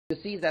You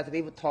see that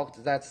we've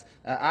talked that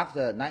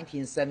after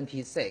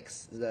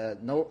 1976,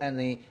 no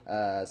any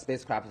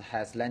spacecraft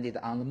has landed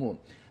on the moon.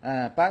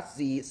 But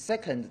the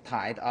second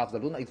tide of the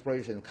lunar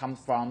exploration comes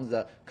from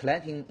the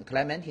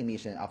Clementine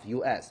mission of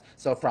U.S.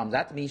 So from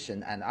that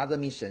mission and other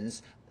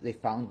missions, they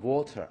found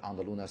water on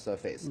the lunar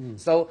surface.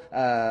 So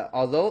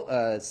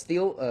although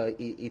still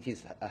it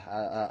is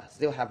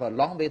still have a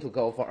long way to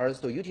go for us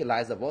to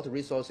utilize the water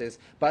resources,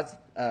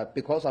 but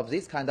because of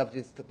this kind of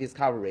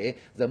discovery,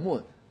 the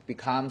moon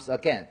becomes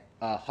again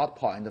a hot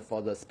point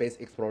for the space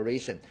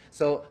exploration.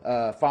 So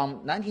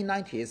from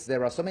 1990s,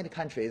 there are so many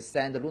countries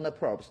send lunar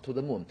probes to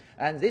the moon.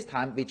 And this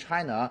time with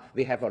China,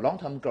 we have a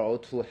long-term goal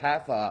to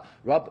have a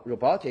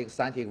robotic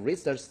scientific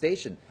research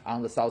station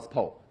on the South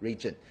Pole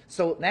region.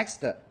 So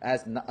next,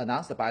 as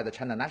announced by the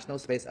China National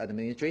Space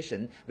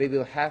Administration, we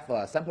will have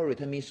a sample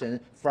return mission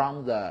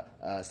from the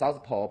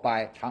South Pole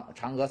by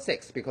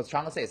Chang'e-6, because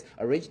Chang'e-6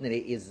 originally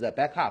is the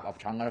backup of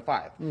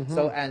Chang'e-5.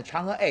 So, and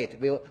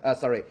Chang'e-8 will,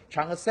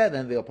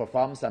 Chang'e-7 will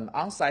perform some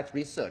on-site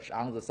research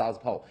on the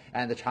South Pole,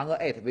 and the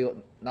Chang'e-8 will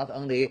not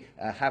only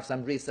have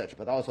some research,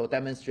 but also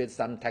demonstrate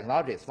some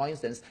technologies. For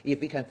instance,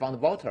 if we can find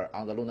water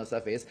on the lunar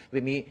surface,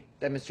 we may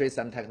demonstrate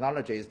some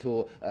technologies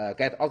to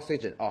get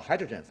oxygen or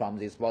hydrogen from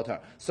this water.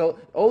 So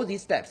all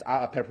these steps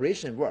are a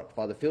preparation work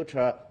for the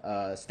future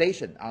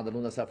station on the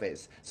lunar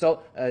surface.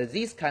 So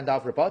this kind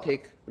of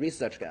robotic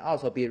research can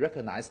also be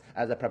recognized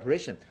as a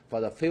preparation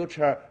for the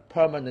future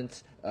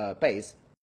permanent base